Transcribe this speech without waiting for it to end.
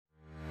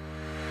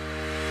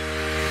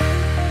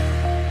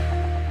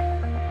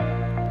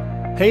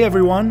Hey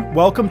everyone,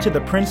 welcome to the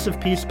Prince of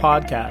Peace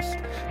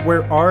podcast,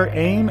 where our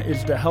aim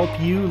is to help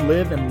you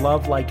live and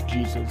love like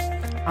Jesus.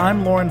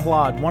 I'm Lauren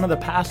Hlad, one of the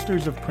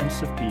pastors of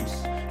Prince of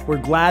Peace.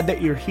 We're glad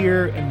that you're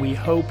here and we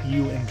hope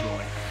you enjoy.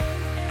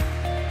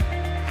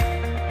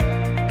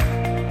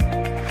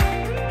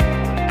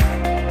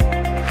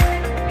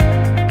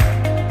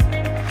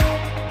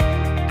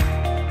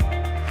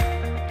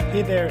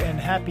 Hey there and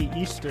happy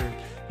Easter.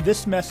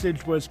 This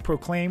message was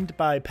proclaimed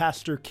by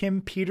Pastor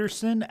Kim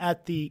Petersen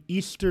at the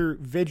Easter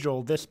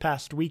Vigil this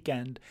past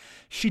weekend.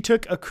 She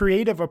took a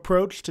creative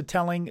approach to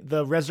telling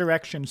the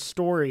resurrection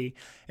story,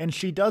 and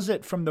she does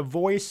it from the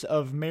voice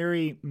of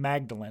Mary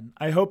Magdalene.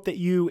 I hope that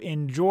you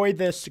enjoy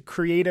this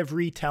creative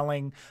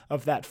retelling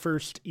of that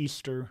first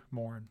Easter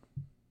morn.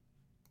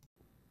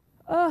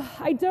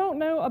 I don't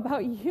know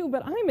about you,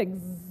 but I'm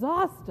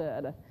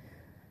exhausted.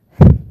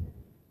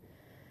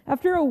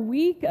 After a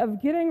week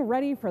of getting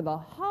ready for the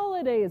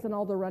holidays and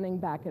all the running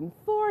back and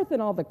forth and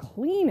all the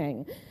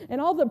cleaning and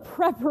all the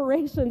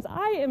preparations,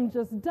 I am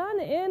just done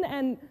in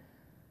and,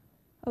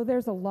 oh,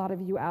 there's a lot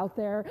of you out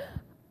there.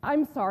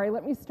 I'm sorry,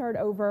 let me start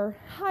over.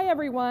 Hi,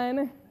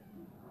 everyone.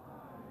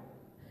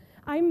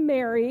 I'm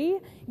Mary.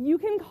 You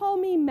can call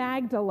me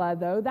Magdala,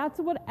 though. That's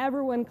what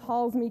everyone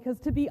calls me, because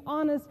to be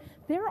honest,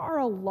 there are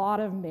a lot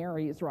of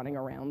Marys running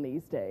around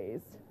these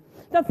days.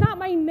 That's not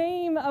my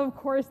name, of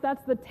course,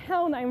 that's the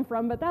town I'm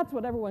from, but that's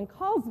what everyone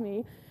calls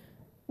me.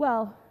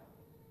 Well,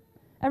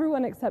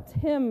 everyone except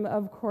him,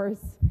 of course.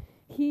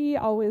 He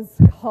always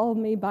called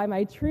me by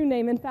my true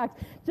name. In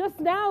fact, just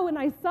now when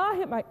I saw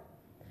him,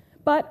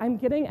 but I'm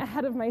getting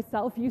ahead of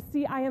myself. You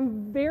see, I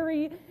am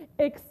very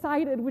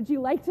excited. Would you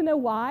like to know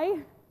why?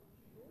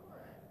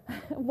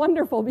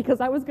 Wonderful, because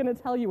I was going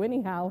to tell you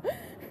anyhow.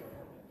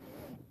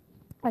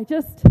 I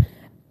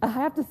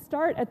have to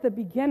start at the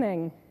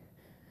beginning.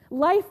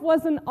 Life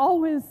wasn't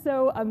always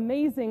so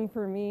amazing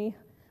for me.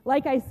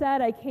 Like I said,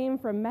 I came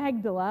from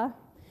Magdala.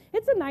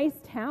 It's a nice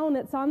town.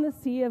 It's on the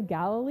Sea of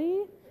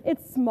Galilee.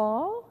 It's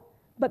small,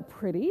 but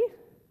pretty.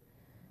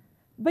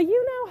 But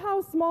you know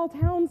how small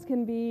towns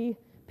can be.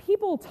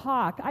 People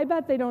talk. I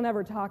bet they don't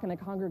ever talk in a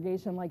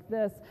congregation like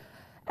this.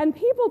 And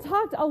people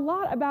talked a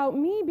lot about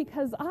me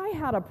because I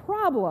had a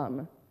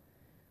problem.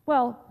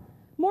 Well,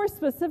 more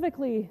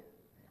specifically,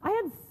 I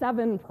had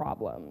 7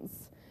 problems.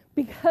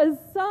 Because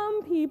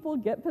some people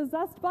get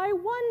possessed by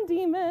 1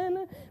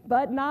 demon,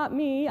 but not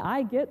me,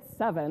 I get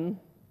 7.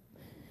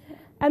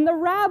 And the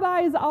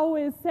rabbis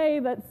always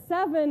say that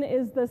 7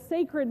 is the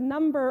sacred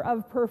number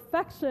of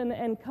perfection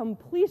and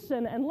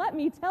completion. And let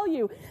me tell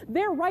you,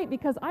 they're right,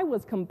 because I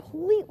was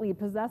completely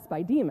possessed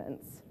by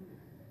demons.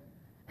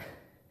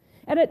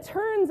 And it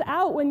turns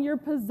out when you're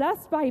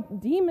possessed by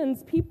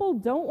demons, people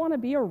don't want to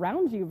be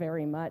around you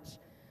very much.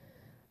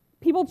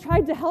 People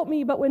tried to help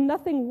me, but when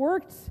nothing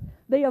worked,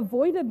 they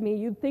avoided me.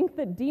 You'd think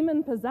that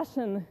demon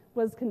possession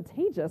was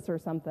contagious or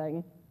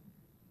something.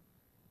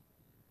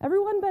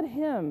 Everyone but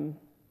him.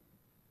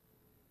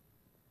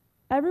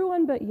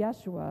 Everyone but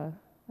Yeshua.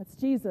 That's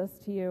Jesus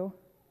to you.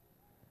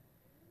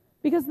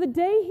 Because the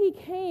day he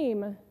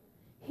came,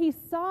 he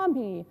saw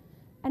me,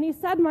 and he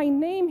said my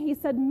name. He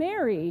said,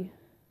 Mary.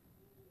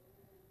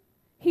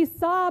 He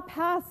saw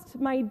past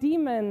my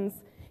demons.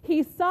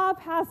 He saw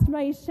past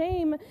my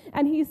shame,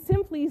 and he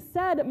simply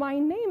said my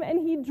name, and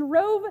he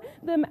drove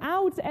them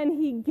out, and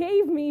he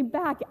gave me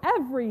back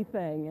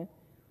everything.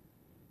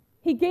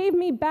 He gave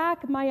me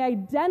back my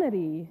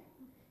identity.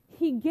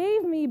 He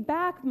gave me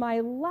back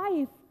my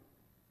life.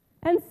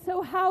 And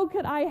so how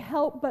could I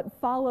help but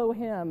follow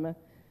him?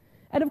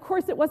 And of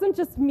course, it wasn't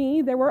just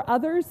me. There were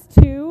others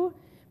too.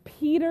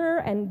 Peter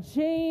and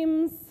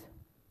James,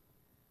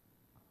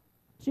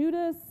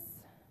 Judas,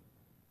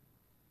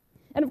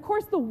 and of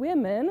course the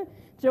women,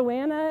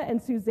 Joanna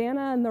and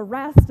Susanna and the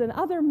rest and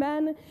other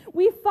men.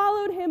 We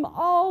followed him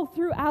all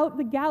throughout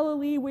the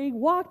Galilee. We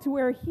walked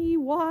where he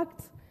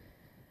walked.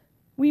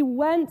 We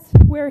went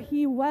where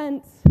he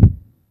went.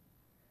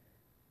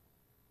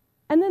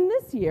 And then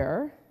this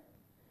year,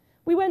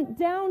 we went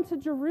down to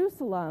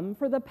Jerusalem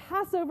for the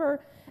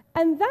Passover,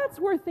 and that's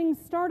where things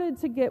started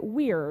to get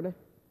weird.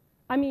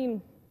 I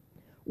mean,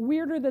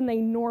 weirder than they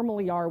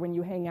normally are when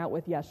you hang out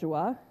with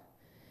Yeshua.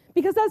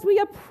 Because as we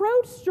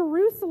approached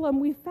Jerusalem,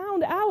 we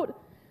found out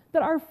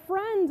that our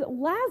friend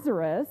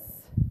Lazarus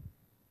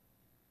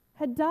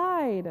had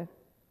died.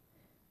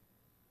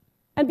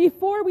 And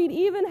before we'd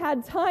even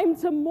had time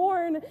to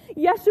mourn,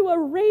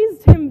 Yeshua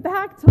raised him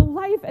back to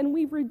life, and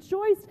we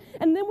rejoiced.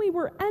 And then we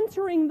were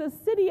entering the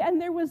city, and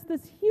there was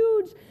this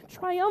huge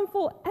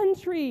triumphal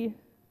entry.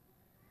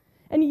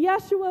 And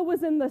Yeshua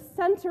was in the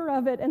center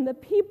of it, and the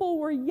people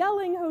were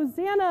yelling,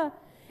 Hosanna.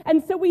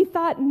 And so we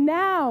thought,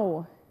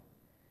 now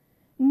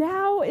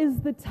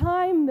is the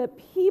time that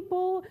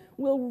people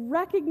will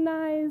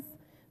recognize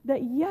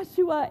that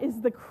Yeshua is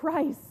the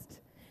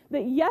Christ,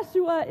 that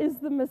Yeshua is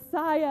the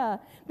Messiah,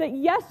 that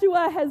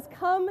Yeshua has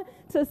come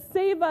to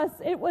save us.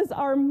 It was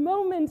our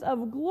moment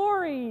of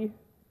glory.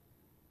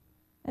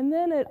 And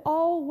then it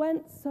all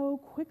went so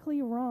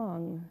quickly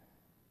wrong.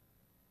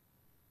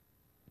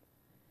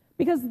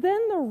 Because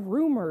then the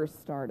rumors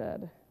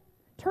started.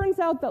 Turns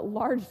out that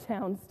large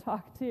towns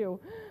talk too.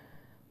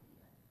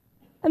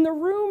 And the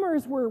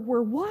rumors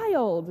were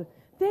wild.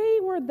 They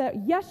were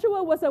that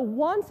Yeshua was a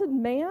wanted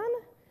man,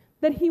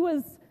 that he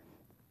was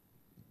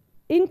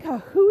in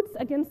cahoots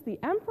against the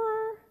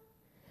emperor,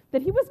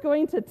 that he was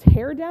going to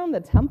tear down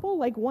the temple,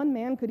 like one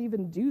man could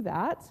even do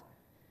that.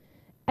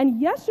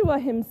 And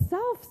Yeshua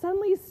himself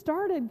suddenly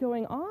started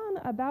going on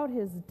about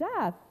his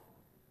death.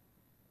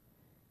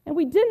 And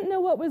we didn't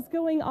know what was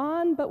going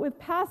on, but with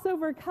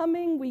Passover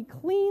coming, we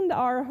cleaned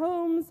our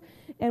homes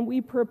and we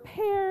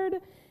prepared,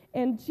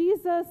 and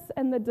Jesus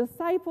and the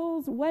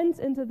disciples went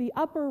into the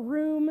upper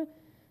room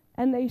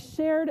and they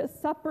shared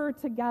supper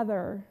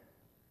together.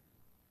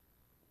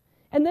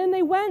 And then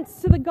they went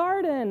to the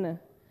garden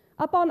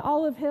up on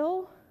Olive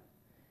Hill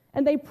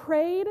and they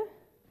prayed.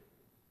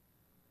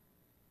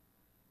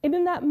 And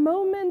in that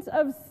moment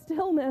of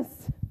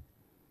stillness,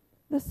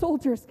 the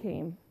soldiers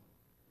came.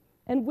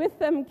 And with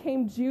them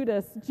came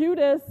Judas,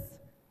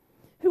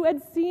 who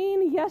had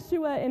seen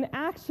Yeshua in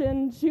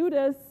action,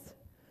 Judas,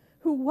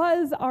 who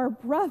was our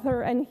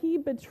brother, and he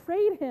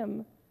betrayed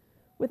him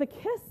with a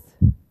kiss.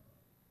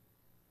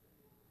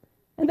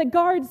 And the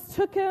guards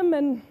took him,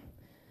 and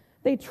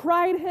they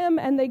tried him,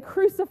 and they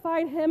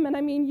crucified him. And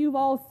I mean, you've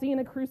all seen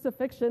a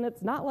crucifixion.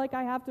 It's not like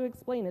I have to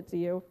explain it to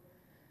you.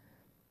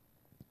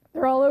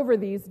 They're all over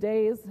these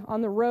days,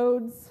 on the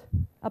roads,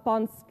 up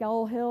on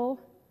Skull Hill.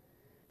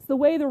 It's the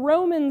way the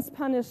Romans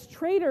punished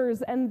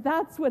traitors, and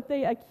that's what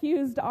they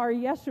accused our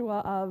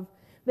Yeshua of.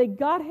 They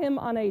got him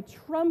on a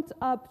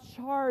trumped-up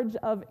charge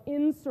of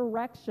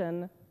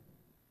insurrection.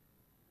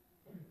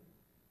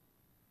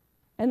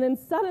 And then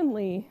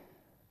suddenly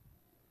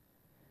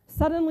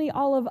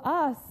all of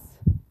us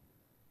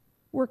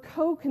were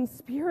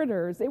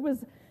co-conspirators. It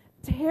was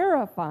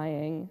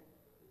terrifying.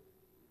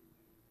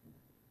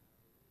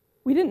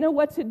 We didn't know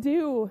what to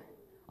do.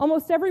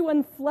 Almost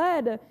everyone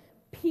fled.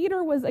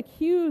 Peter was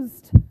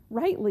accused,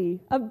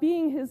 rightly, of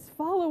being his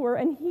follower,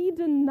 and he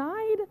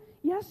denied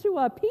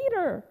Yeshua.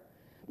 Peter,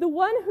 the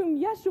one whom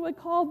Yeshua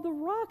called the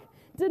rock,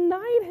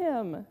 denied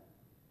him.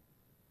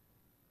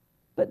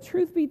 But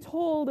truth be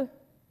told,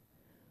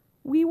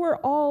 we were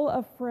all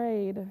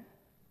afraid.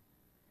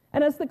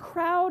 And as the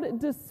crowd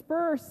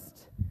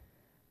dispersed,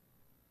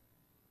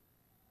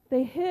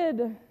 they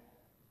hid.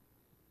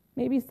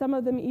 Maybe some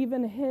of them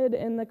even hid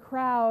in the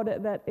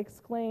crowd that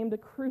exclaimed,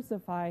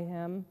 "Crucify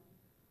him."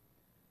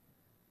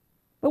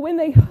 But when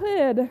they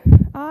hid,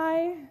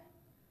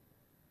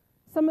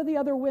 some of the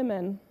other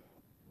women,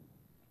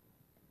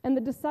 and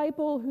the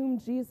disciple whom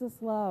Jesus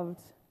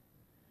loved,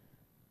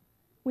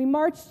 we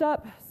marched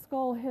up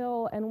Skull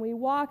Hill and we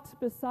walked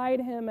beside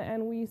him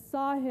and we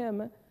saw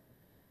him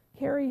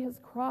carry his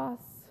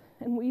cross,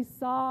 and we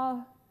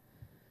saw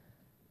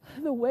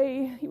the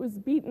way he was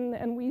beaten,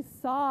 and we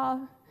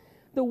saw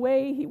the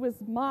way he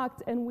was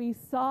mocked, and we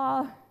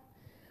saw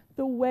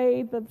the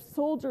way the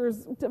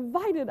soldiers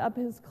divided up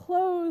his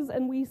clothes,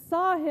 and we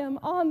saw him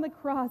on the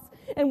cross,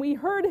 and we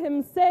heard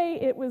him say,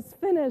 "It was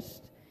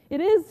finished.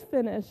 It is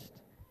finished."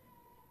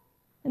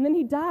 And then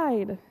he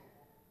died.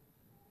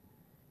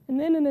 And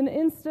then in an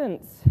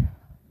instant,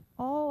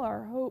 all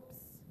our hopes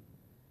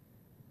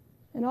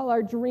and all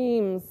our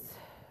dreams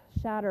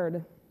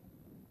shattered.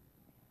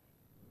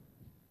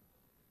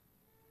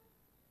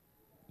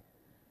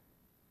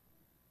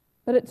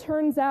 But it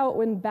turns out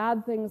when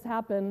bad things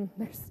happen,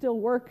 there's still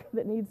work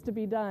that needs to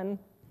be done.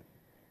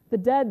 The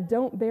dead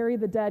don't bury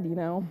the dead, you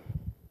know.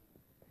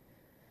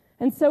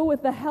 And so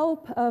with the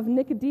help of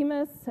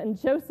Nicodemus and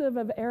Joseph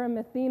of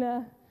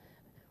Arimathea,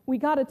 we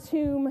got a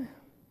tomb.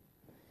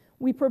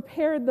 We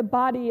prepared the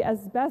body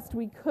as best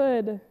we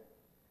could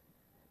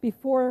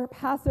before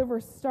Passover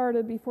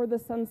started, before the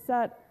sun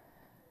set.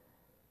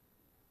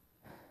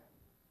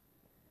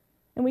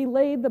 And we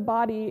laid the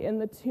body in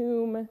the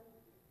tomb,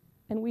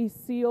 and we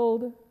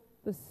sealed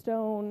the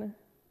stone,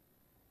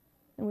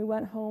 and we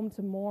went home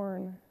to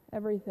mourn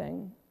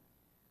everything.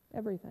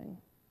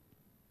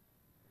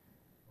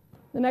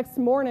 The next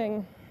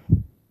morning,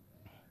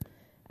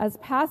 as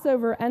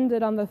Passover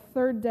ended on the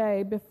third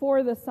day,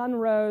 before the sun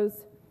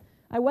rose,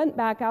 I went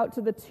back out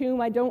to the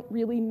tomb. I don't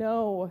really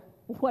know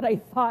what I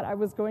thought I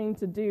was going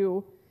to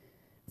do.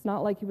 It's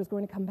not like he was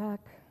going to come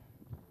back.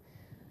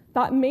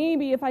 Thought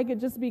maybe if I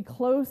could just be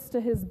close to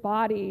his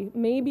body,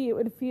 maybe it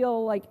would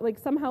feel like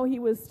somehow he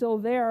was still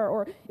there,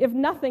 or if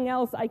nothing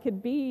else, I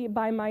could be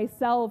by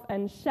myself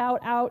and shout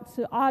out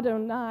to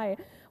Adonai,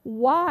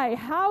 "Why?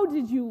 How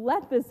did you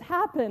let this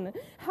happen?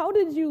 How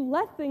did you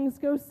let things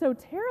go so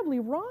terribly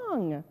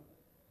wrong?"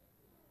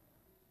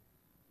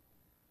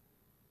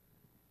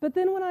 But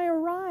then when I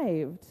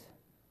arrived,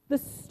 the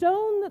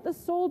stone that the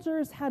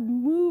soldiers had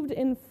moved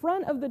in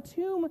front of the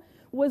tomb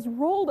was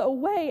rolled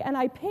away, and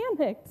I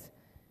panicked.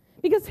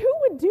 Because who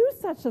would do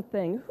such a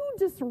thing? Who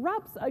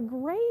disrupts a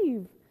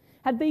grave?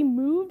 Had they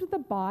moved the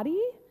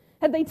body?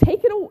 Had they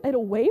taken it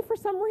away for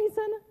some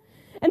reason?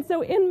 And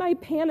so in my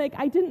panic,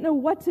 I didn't know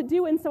what to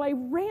do, and so I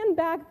ran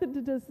back to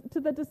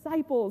the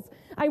disciples.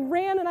 I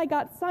ran and I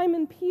got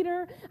Simon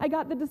Peter. I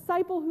got the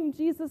disciple whom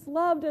Jesus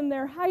loved in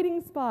their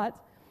hiding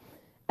spot.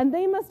 And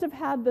they must have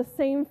had the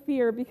same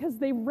fear because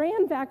they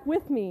ran back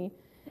with me,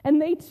 and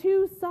they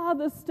too saw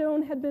the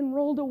stone had been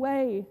rolled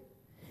away.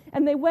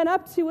 And they went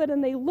up to it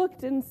and they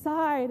looked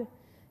inside,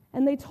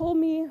 and they told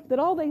me that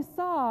all they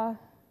saw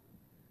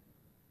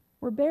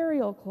were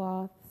burial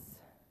cloths,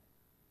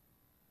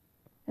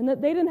 and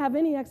that they didn't have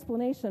any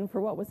explanation for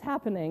what was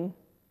happening.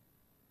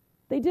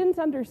 They didn't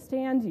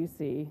understand, you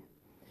see,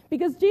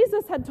 because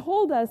Jesus had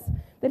told us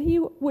that he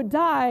would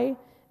die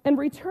and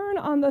return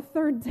on the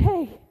third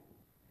day.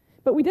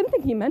 But we didn't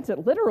think he meant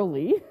it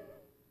literally.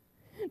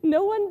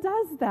 No one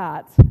does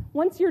that.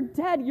 Once you're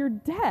dead, you're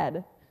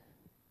dead.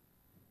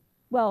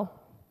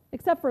 Well,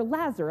 except for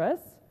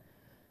Lazarus.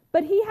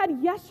 But he had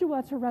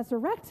Yeshua to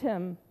resurrect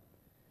him.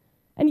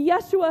 And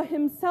Yeshua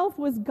himself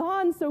was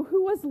gone, so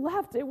who was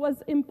left? It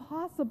was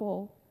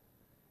impossible.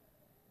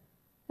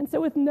 And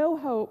so with no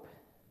hope,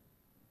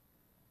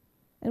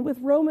 and with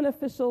Roman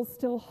officials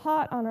still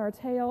hot on our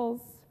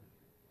tails,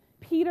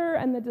 Peter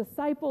and the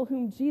disciple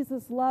whom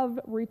Jesus loved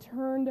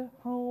returned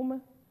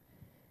home,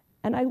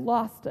 and I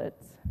lost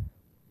it.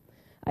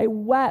 I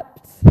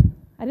wept.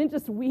 I didn't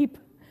just weep,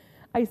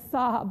 I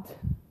sobbed.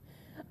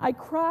 I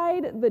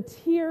cried the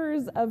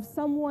tears of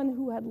someone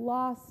who had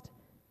lost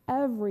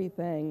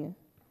everything.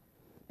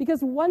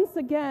 Because once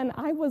again,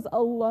 I was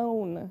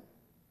alone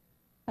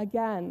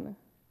again.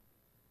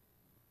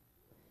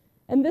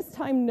 And this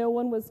time, no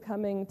one was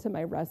coming to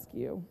my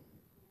rescue.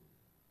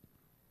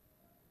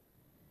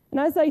 And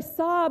as I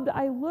sobbed,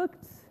 I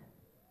looked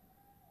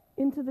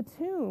into the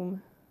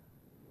tomb.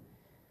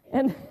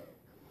 And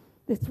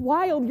it's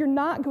wild. You're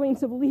not going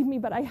to believe me,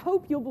 but I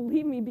hope you'll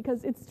believe me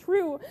because it's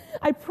true.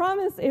 I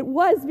promise it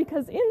was,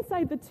 because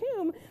inside the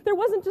tomb, there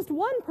wasn't just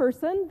one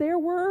person. There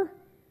were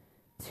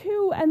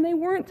two, and they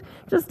weren't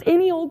just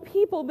any old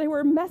people. They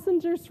were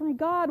messengers from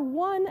God,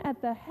 one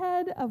at the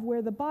head of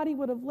where the body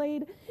would have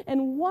laid,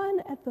 and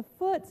one at the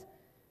foot.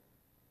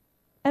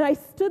 And I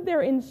stood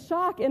there in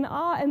shock and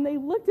awe, and they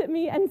looked at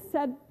me and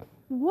said,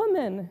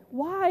 "Woman,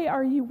 why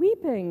are you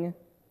weeping?"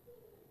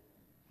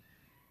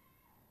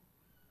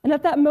 And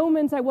at that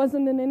moment, I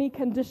wasn't in any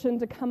condition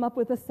to come up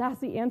with a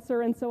sassy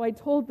answer, and so I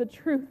told the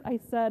truth. I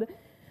said,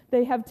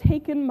 "They have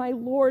taken my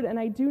Lord, and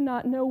I do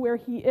not know where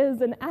he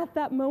is." And at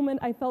that moment,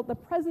 I felt the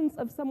presence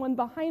of someone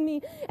behind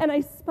me, and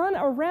I spun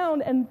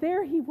around, and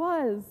there he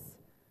was,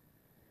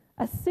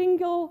 a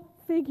single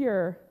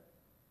figure.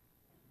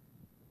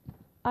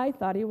 I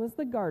thought he was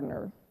the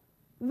gardener.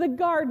 The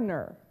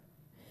gardener.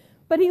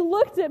 But he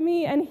looked at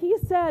me, and he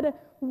said,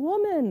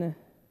 "Woman,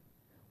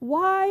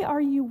 why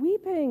are you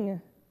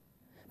weeping?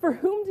 For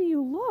whom do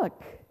you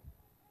look?"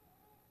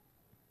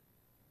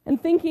 And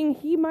thinking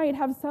he might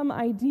have some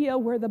idea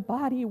where the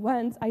body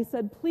went, I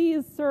said,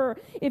 "Please, sir,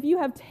 if you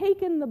have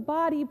taken the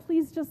body,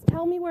 please just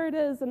tell me where it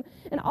is, and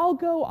I'll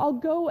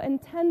go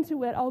and tend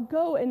to it. I'll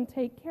go and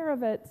take care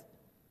of it."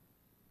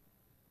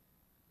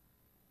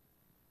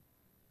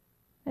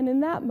 And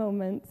in that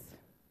moment,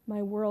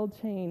 my world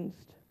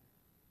changed.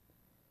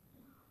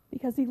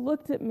 Because he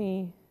looked at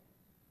me,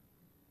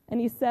 and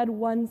he said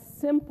one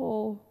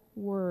simple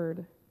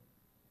word,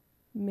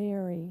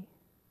 "Mary."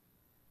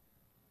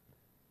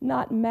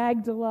 Not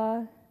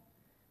Magdala,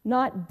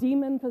 not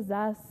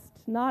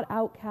demon-possessed, not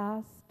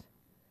outcast,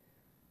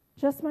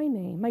 just my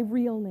name, my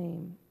real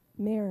name,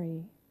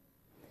 Mary.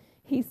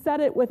 He said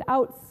it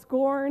without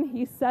scorn.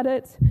 He said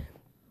it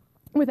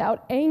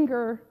without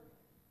anger.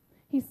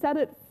 He said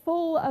it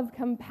full of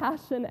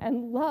compassion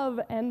and love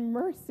and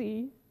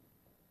mercy.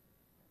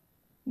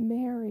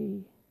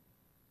 Mary.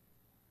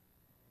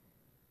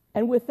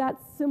 And with that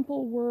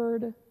simple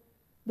word,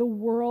 the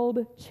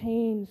world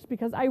changed,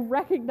 because I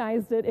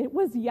recognized it. It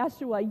was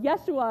Yeshua.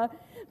 Yeshua,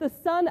 the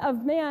Son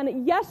of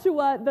Man.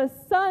 Yeshua, the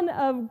Son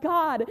of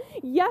God.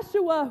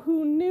 Yeshua,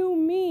 who knew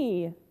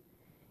me,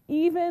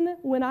 even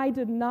when I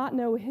did not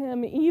know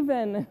him,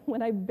 even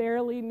when I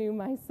barely knew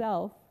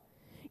myself.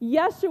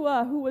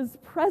 Yeshua, who was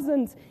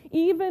present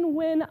even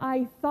when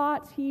I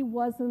thought he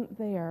wasn't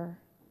there.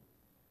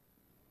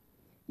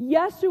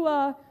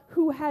 Yeshua,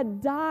 who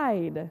had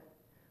died,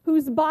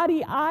 whose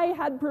body I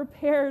had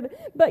prepared,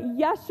 but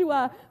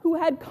Yeshua, who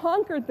had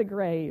conquered the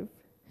grave,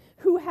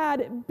 who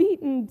had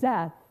beaten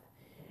death.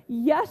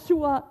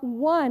 Yeshua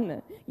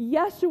won.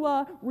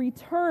 Yeshua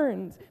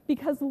returned,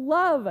 because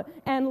love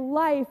and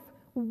life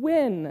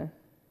win.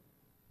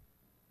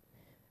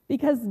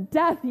 Because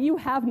death, you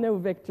have no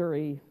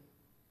victory.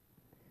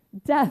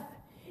 Death,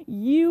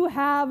 you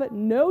have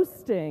no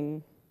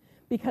sting,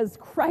 because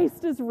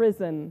Christ is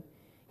risen.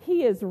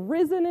 He is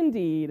risen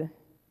indeed.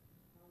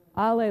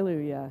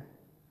 Alleluia.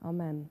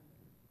 Amen.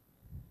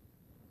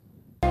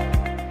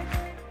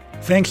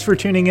 Thanks for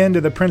tuning in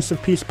to the Prince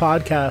of Peace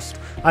podcast.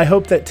 I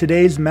hope that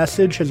today's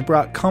message has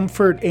brought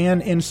comfort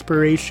and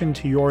inspiration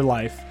to your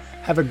life.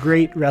 Have a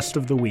great rest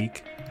of the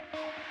week.